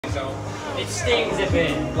so it stings a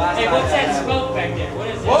bit. Hey, what's that smoke back there? What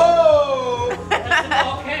is it? Whoa! That's the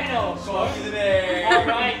volcano, of course. All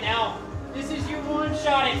right, now, this is your one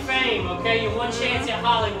shot at fame, okay? Your one chance at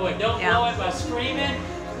Hollywood. Don't blow it by screaming,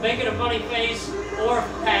 making a funny face, or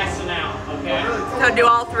passing out, okay? So do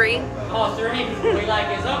all three? All three? We like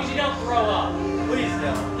it. As long as you don't throw up. Please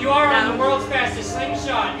don't. You are on the world's fastest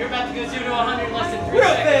slingshot. You're about to go 0 to 100 in less than 3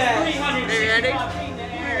 seconds. 365 feet in the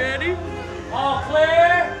air. Ready? All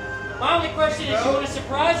clear. My only question is, you want a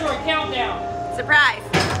surprise or a countdown? Surprise.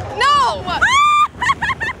 No!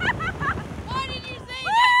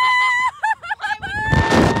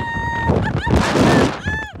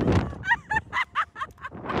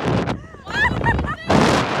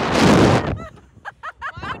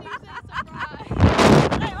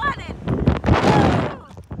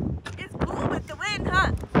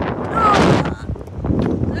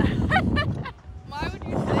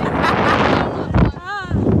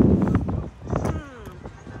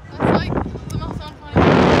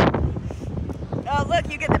 Oh,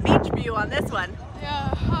 look, you get the beach view on this one.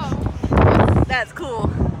 Yeah. That's cool.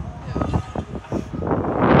 Yeah.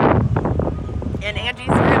 And Angie's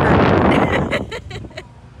river.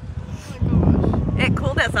 Oh It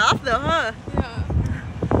cooled us off though, huh? my gosh.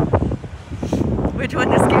 Which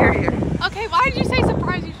one is scarier? Yeah. Okay, why did you say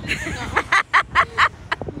surprise? You should have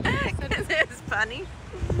Because it was funny.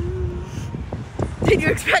 Did you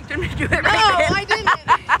expect him to do it right No, then? I didn't.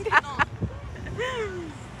 I did not.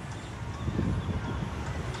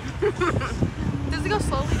 Does it go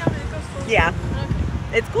slowly now? Did it go slowly? Yeah.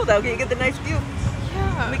 Okay. It's cool though, you get the nice view.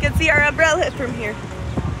 Yeah. We can see our umbrella from here.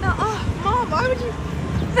 No, Mom, why would you?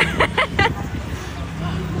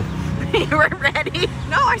 You weren't ready?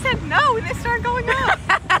 No, I said no when they started going up.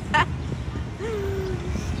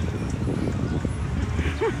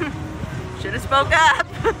 Should have spoke up.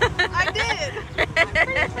 I did. I'm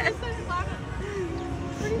pretty sure I said it loud.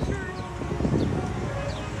 Pretty sure.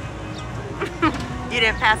 You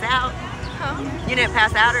didn't pass out? Huh? You didn't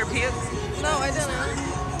pass out or puke? No, I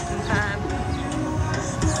didn't.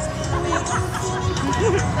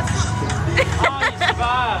 Oh, you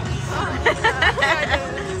survived.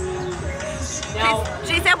 Now,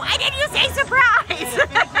 She said, why did you say surprise? in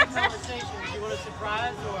a conversation, do you want a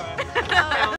surprise or a